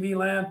there in TV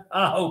land?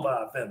 I hope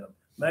I offend them.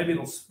 Maybe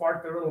it'll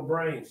spark their little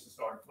brains to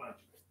start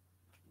punching.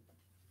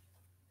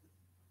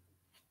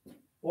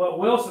 What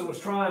Wilson was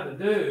trying to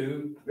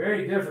do,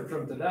 very different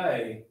from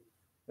today.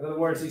 In other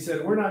words, he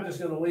said, we're not just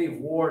going to leave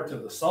war to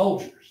the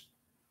soldiers.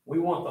 We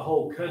want the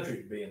whole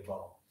country to be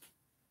involved.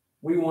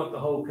 We want the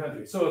whole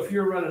country. So if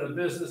you're running a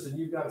business and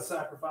you've got to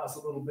sacrifice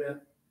a little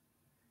bit,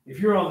 if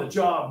you're on the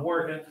job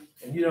working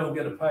and you don't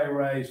get a pay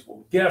raise,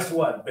 well, guess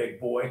what, big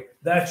boy?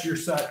 That's your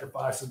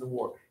sacrifice in the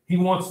war. He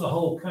wants the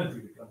whole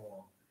country to come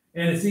along.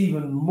 And it's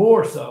even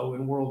more so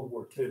in World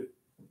War II.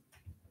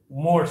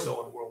 More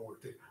so in World War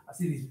II. I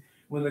see these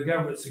when the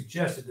government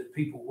suggested that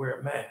people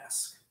wear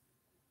masks.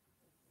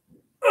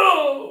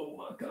 Oh,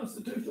 my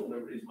constitutional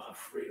liberty is my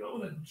freedom. I'm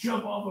going to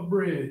jump off a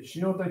bridge.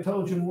 You know what they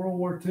told you in World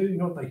War II? You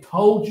know what they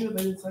told you?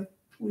 They didn't say,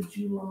 would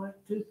you like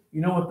to?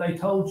 You know what they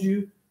told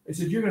you? They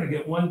said, you're going to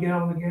get 1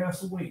 gallon of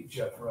gas a week,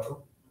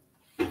 Jethro.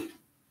 I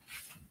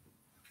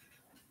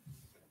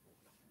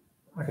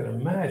can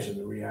imagine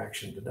the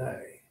reaction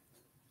today.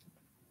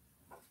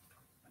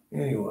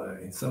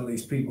 Anyway, some of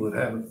these people that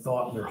haven't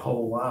thought in their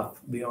whole life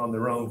beyond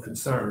their own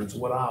concerns,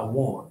 what I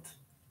want,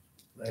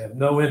 they have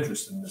no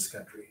interest in this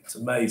country. It's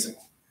amazing.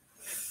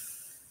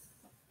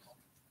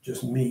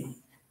 Just me.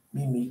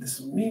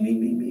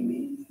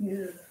 Me.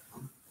 Yeah.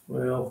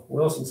 Well,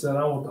 Wilson said,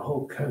 I want the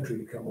whole country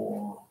to come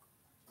along.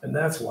 And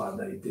that's why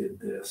they did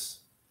this.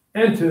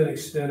 And to an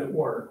extent, it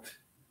worked.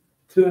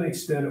 In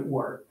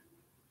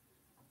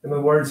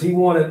other words, he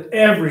wanted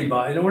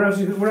everybody. We're not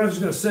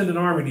just going to send an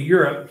army to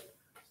Europe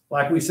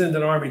like we send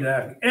an army to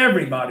Africa.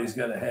 Everybody's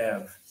going to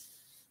have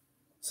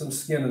some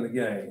skin in the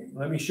game.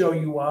 Let me show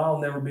you why I'll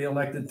never be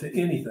elected to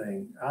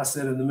anything. I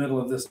said in the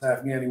middle of this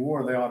Afghani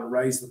war, they ought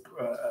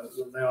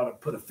to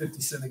put a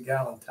 50 cent a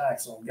gallon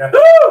tax on gas.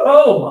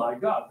 Oh my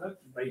God, that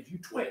made you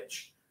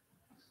twitch.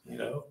 You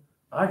know,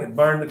 I could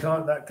burn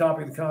that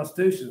copy of the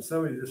Constitution.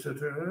 Somebody just sit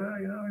there,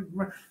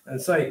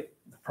 and say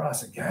the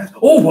price of gas.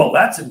 Oh, well,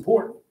 that's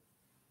important.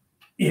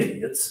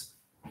 Idiots.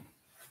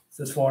 It's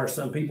as far as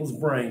some people's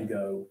brain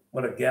go,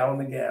 what a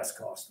gallon of gas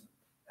costs them.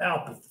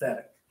 How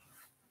pathetic.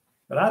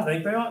 But I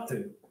think they ought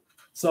to.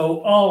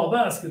 So all of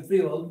us could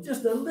feel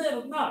just a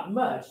little, not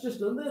much,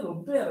 just a little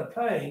bit of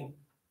pain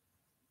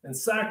and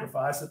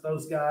sacrifice that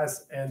those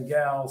guys and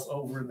gals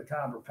over in the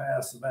Khyber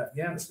Pass of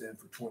Afghanistan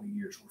for 20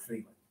 years were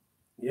feeling.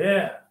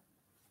 Yeah.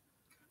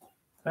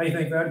 How do you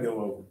think that'd go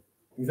over?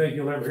 You think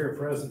you'll ever hear a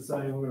president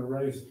saying we're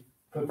going to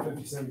put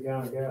 50 cents a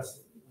gallon of gas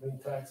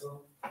tax on?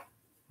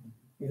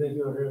 You think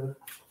you'll ever hear that?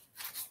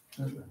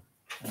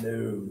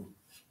 No,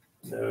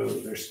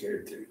 they're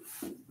scared too.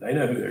 They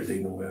know who they're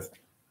dealing with.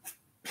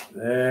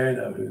 They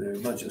know who they're a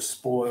bunch of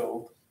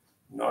spoiled,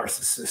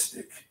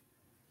 narcissistic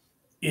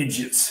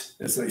idiots,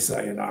 as they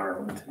say in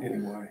Ireland.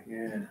 Anyway,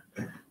 yeah.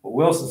 Well,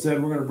 Wilson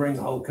said we're going to bring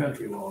the whole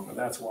country along, and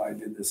that's why I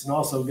did this. And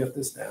also get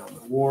this down: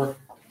 the war.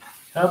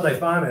 How'd they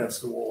finance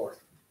the war?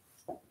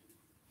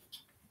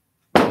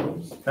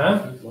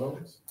 Huh?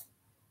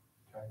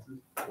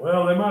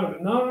 Well, they might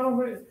have.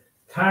 No,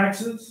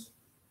 taxes.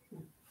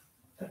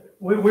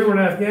 We were in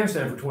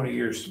Afghanistan for 20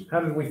 years. How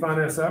did we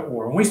finance that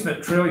war? And we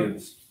spent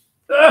trillions.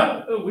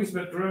 We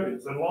spent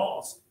trillions and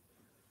lost.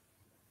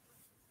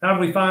 How did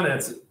we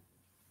finance it?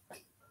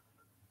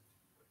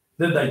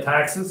 Did they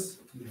tax us?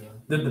 Yeah.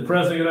 Did the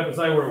president get up and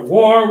say, we're at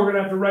war, we're going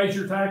to have to raise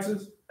your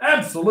taxes?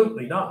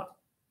 Absolutely not.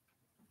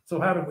 So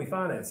how did we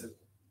finance it?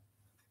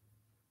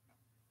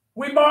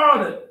 We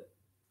borrowed it.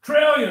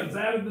 Trillions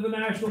added to the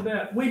national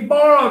debt. We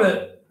borrowed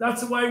it.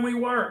 That's the way we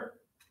work.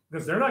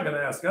 Because they're not going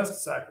to ask us to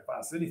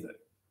sacrifice anything.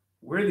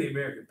 We're the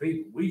American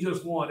people. We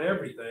just want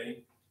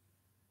everything.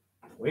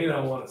 We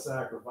don't want to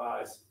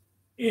sacrifice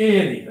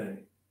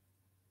anything.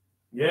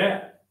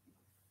 Yeah.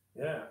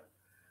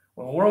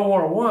 Well, in World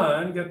War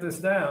I, get this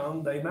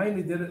down, they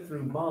mainly did it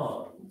through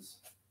bonds.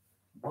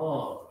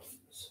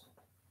 Bonds.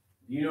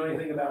 Do you know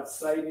anything about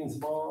savings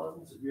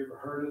bonds? Have you ever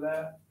heard of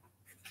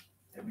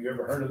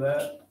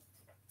that?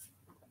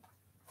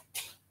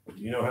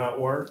 Do you know how it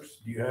works?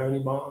 Do you have any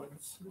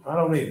bonds? I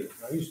don't either.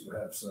 I used to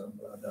have some,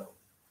 but I don't.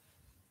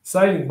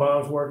 Saving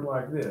bonds work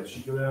like this.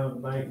 You go down to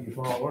the bank and you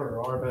follow her,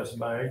 or RMS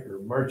Bank, or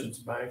Merchants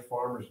Bank,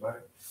 Farmers Bank.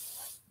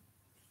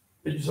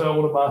 You say, I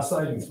want to buy a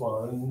savings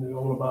bond, and I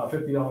want to buy a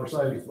 $50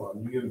 savings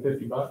bond. You give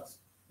them $50.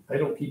 They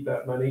don't keep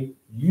that money.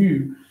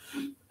 You,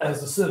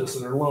 as a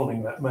citizen, are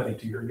loaning that money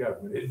to your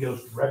government. It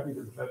goes directly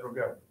to the federal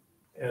government.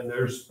 And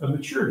there's a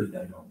maturity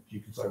date on it.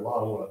 You can say, well,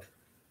 I want to,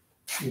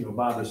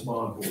 buy this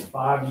bond for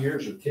 5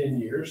 years or 10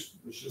 years.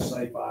 Let's just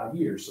say 5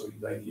 years. So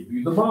they give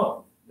you the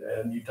bond.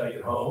 And you take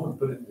it home and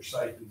put it in your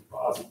safety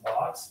deposit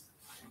box.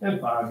 And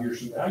 5 years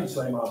from now, you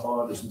say my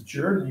bond is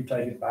matured, and you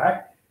take it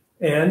back.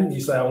 And you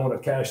say, I want to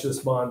cash this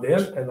bond in.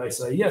 And they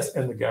say, yes.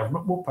 And the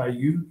government will pay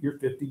you your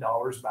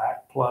 $50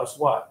 back plus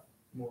what?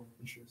 More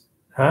interest.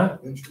 Huh?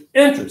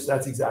 Interest.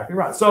 That's exactly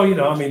right. So,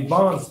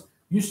 bonds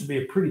used to be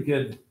a pretty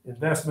good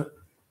investment.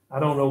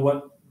 I don't know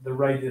what the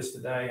rate is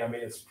today.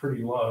 It's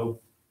pretty low.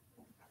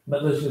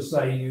 But let's just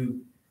say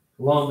you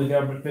loan the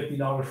government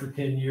 $50 for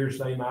 10 years,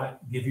 they might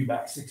give you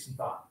back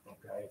 65.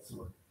 Okay.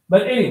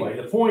 But anyway,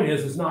 the point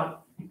is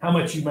not how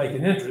much you make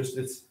in interest.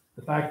 It's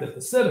the fact that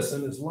the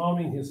citizen is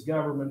loaning his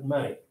government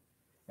money.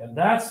 And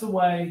that's the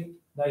way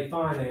they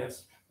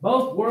finance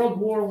both World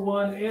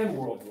War I and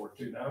World War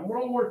II. Now, in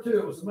World War II,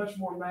 it was a much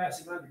more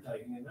massive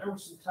undertaking, and there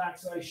was some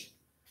taxation.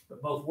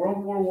 But both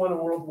World War I and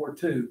World War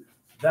II,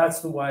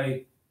 that's the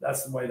way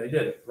they did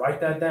it.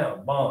 Write that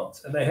down,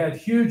 bonds. And they had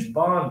huge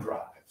bond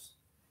drives.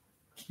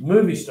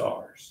 Movie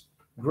stars,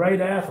 great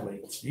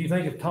athletes. Do you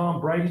think if Tom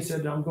Brady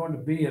said, I'm going to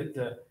be at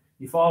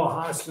Eufaula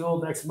High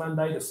School next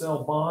Monday to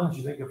sell bonds,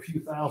 you think a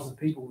few thousand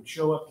people would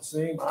show up to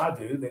see him? I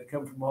do. They'd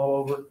come from all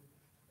over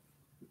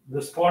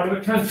this part of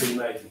the country,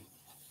 maybe.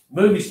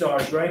 Movie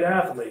stars, great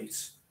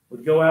athletes,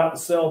 would go out and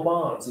sell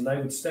bonds, and they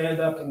would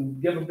stand up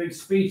and give a big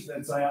speech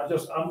and say, I'm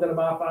going to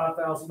buy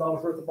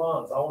 $5,000 worth of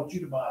bonds. I want you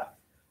to buy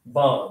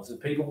bonds.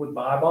 And people would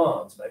buy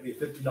bonds, maybe a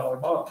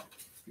 $50 bond.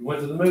 You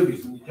went to the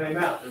movies, when you came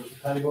out, there was a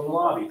table in the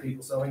lobby,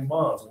 people selling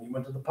bonds. When you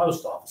went to the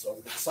post office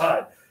over to the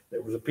side,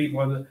 there was a people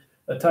on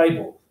a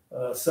table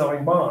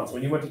selling bonds.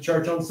 When you went to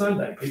church on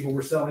Sunday, people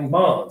were selling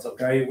bonds.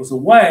 Okay, it was a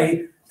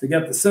way to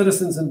get the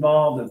citizens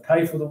involved and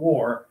pay for the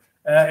war,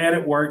 and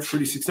it worked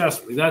pretty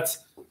successfully. That's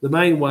the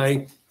main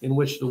way in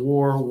which the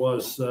war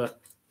was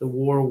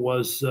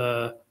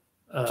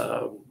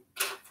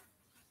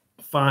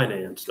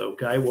financed.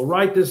 Okay, we'll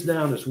write this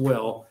down as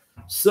well.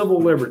 Civil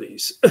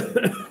liberties.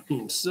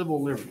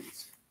 Civil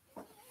liberties.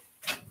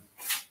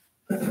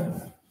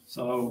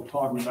 So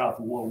talking about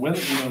the war, when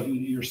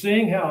you're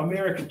seeing how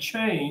America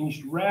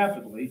changed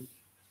rapidly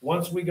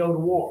once we go to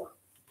war.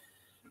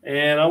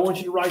 And I want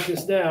you to write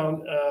this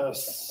down.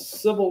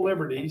 Civil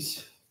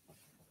liberties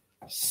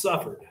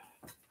suffered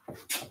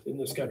in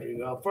this country.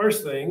 Now,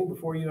 first thing,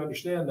 before you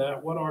understand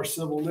that, what are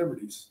civil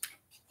liberties?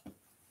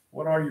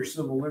 What are your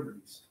civil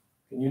liberties?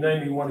 Can you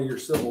name me one of your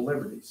civil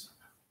liberties?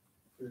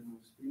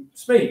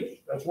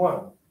 Speech. That's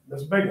one.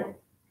 That's a big one.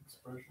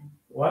 Expression.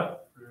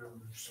 What?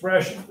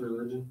 Expression.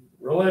 Religion.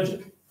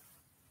 Religion.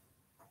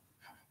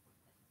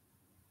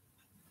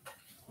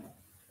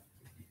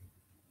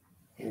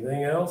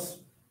 Anything else?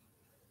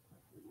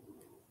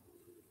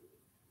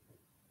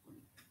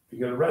 You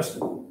get arrested.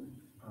 Do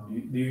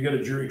you get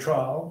a jury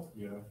trial?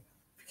 Yeah. If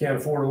you can't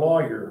afford a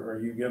lawyer, are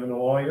you given a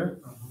lawyer?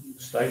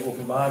 The state will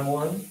provide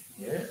one.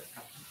 Yeah.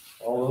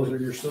 All those are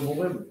your civil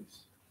liberties.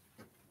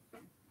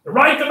 The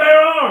right to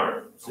bear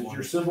arms is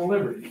your civil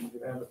liberty. You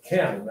can have a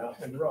cannon out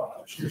in the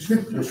garage just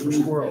for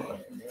squirrel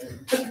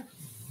hunting.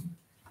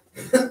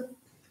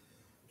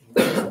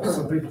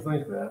 Some people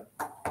think that,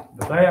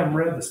 but they haven't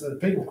read this.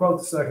 People quote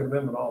the Second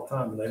Amendment all the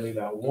time, and they leave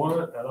out one.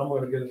 And I'm not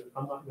going to get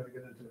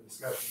into a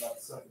discussion about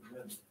the Second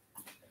Amendment.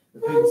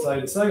 The people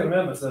say the Second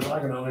Amendment says I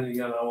can own any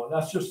gun I want.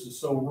 That's just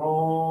so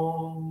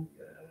wrong.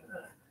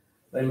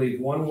 They leave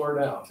one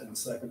word out in the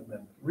Second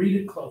Amendment. Read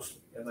it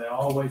closely, and they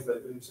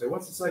say,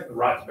 "What's the second? The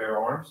right to bear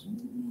arms."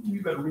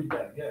 You better read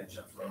that again,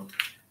 Jethro.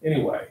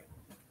 Anyway,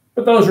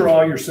 but those are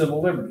all your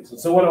civil liberties. And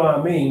so, what do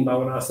I mean by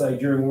when I say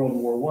during World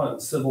War I,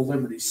 civil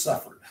liberties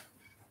suffered?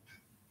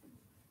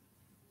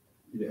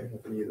 You didn't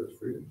have any of those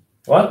freedoms.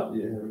 What?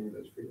 You didn't have any of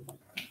those freedoms.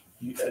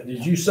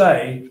 Did you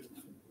say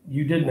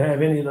you didn't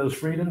have any of those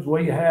freedoms?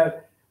 Well, you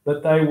had,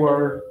 but they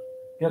were.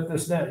 Get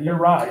this down. You're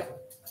right.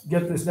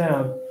 Get this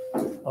down.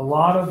 A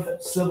lot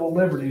of civil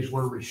liberties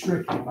were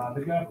restricted by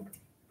the government.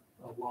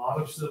 A lot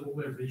of civil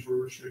liberties were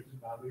restricted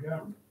by the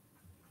government.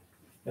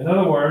 In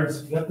other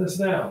words, get this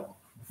down.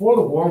 Before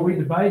the war, we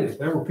debated.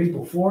 There were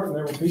people for it and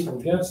there were people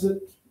against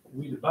it.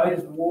 We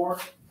debated the war.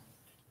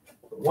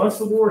 But once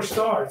the war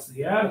starts,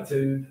 the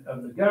attitude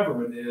of the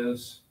government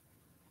is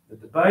the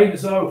debate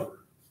is over.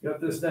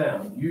 Get this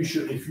down. You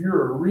should, if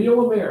you're a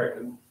real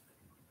American,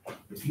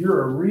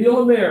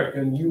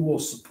 you will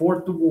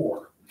support the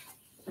war.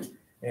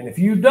 And if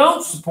you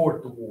don't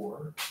support the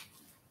war,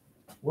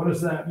 what does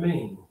that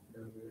mean?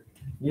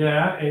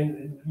 Yeah,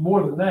 and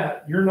more than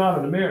that, you're not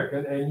an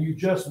American, and you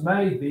just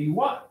may be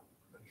what?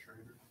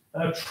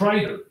 A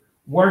traitor.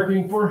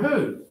 Working for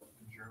who?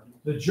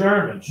 The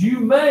Germans. You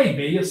may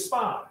be a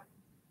spy.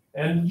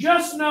 And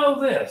just know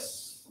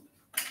this,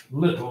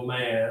 little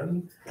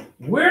man,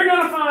 we're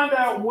going to find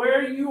out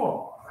where you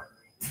are,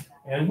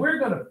 and we're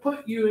going to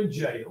put you in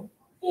jail,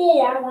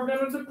 or we're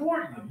going to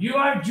deport you. You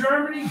like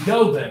Germany?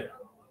 Go there.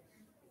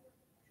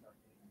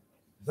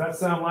 Does that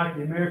sound like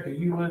the America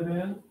you live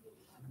in?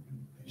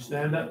 You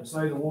stand up and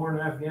say the war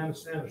in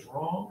Afghanistan is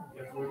wrong,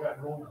 yet we're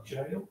not going to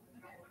jail?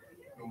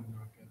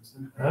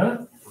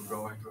 Huh? We're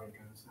going to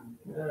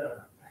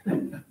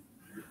Afghanistan.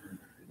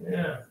 Yeah.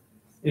 Yeah.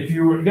 If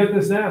you were, get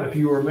this down,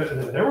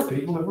 there were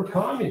people that were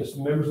communists,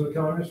 members of the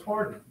Communist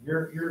Party.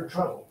 You're in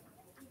trouble.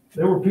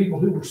 There were people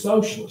who were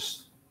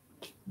socialists.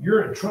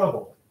 You're in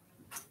trouble.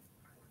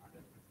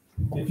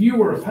 If you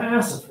were a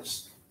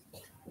pacifist,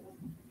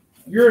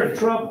 you're in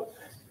trouble.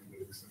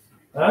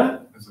 Huh?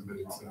 That's a bit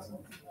excessive.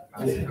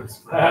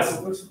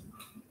 Pacifist.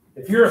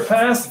 If you're a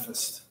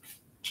pacifist,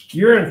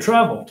 you're in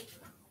trouble.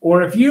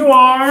 Or if you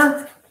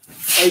are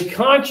a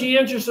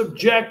conscientious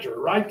objector,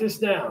 write this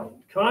down.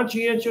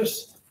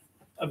 Conscientious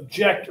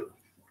objector.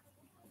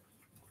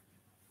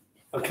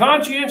 A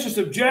conscientious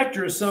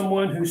objector is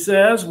someone who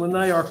says, when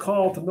they are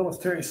called to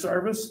military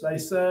service, they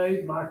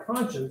say, my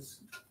conscience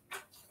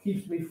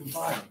keeps me from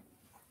fighting.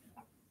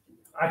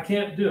 I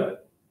can't do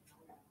it.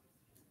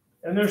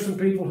 And there's some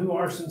people who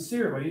are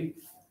sincerely,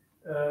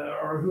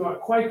 or who are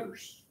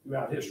Quakers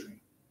throughout history.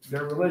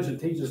 Their religion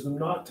teaches them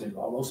not to,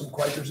 although some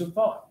Quakers have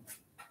fought.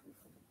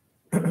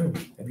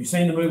 Have you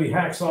seen the movie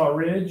Hacksaw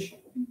Ridge?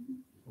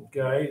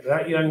 Okay,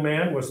 that young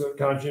man was a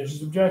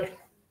conscientious objector.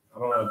 I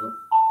don't know.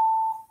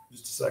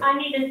 Just a second. I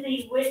need to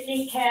see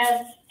Whitney,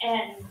 Kev,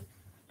 and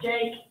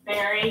Jake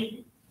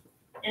buried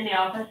in the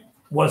office.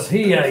 Was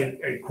he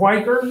a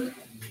Quaker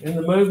in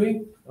the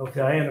movie?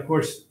 Okay, and of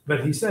course,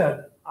 but he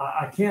said,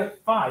 I can't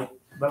fight,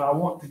 but I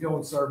want to go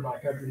and serve my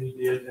country.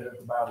 He did, and at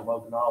the Battle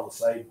of Okinawa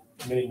saved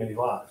many, many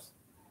lives.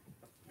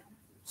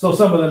 So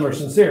some of them are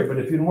sincere, but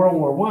if in World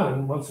War I,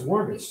 once the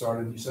war gets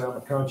started, you say, I'm a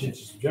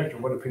conscientious objector,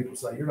 what do people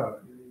say? You're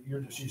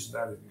just using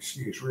that as an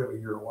excuse. Really,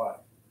 you're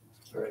what?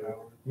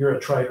 You're a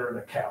traitor and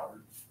a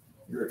coward.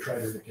 You're a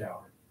traitor and a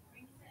coward.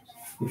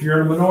 If you're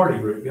in a minority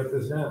group, get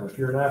this down. If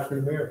you're an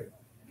African American,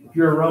 if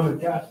you're a Roman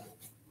Catholic,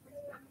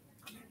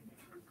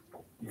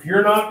 if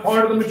you're not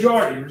part of the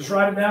majority, just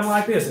write it down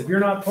like this. If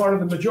you're not part of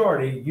the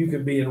majority, you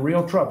could be in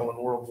real trouble in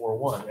World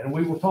War I. And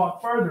we will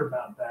talk further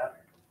about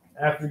that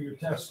after your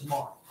test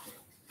tomorrow.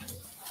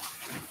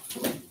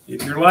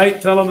 If you're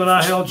late, tell them that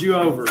I held you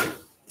over.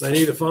 If they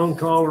need a phone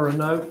call or a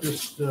note,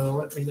 just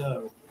let me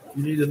know. If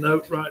you need a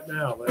note right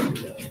now, let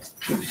me know.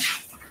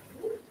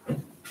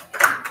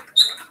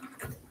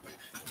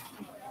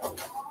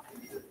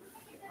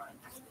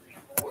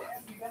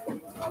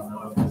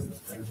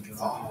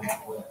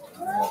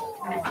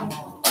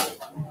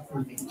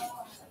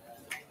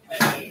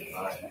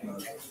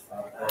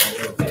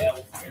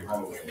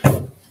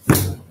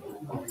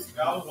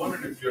 I was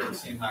wondering if you ever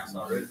seen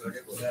Hacksaw Ridge.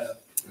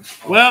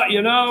 Well,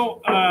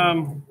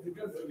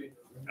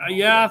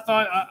 yeah, I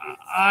thought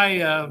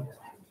I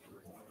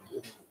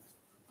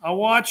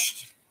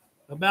watched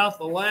about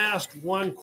the last one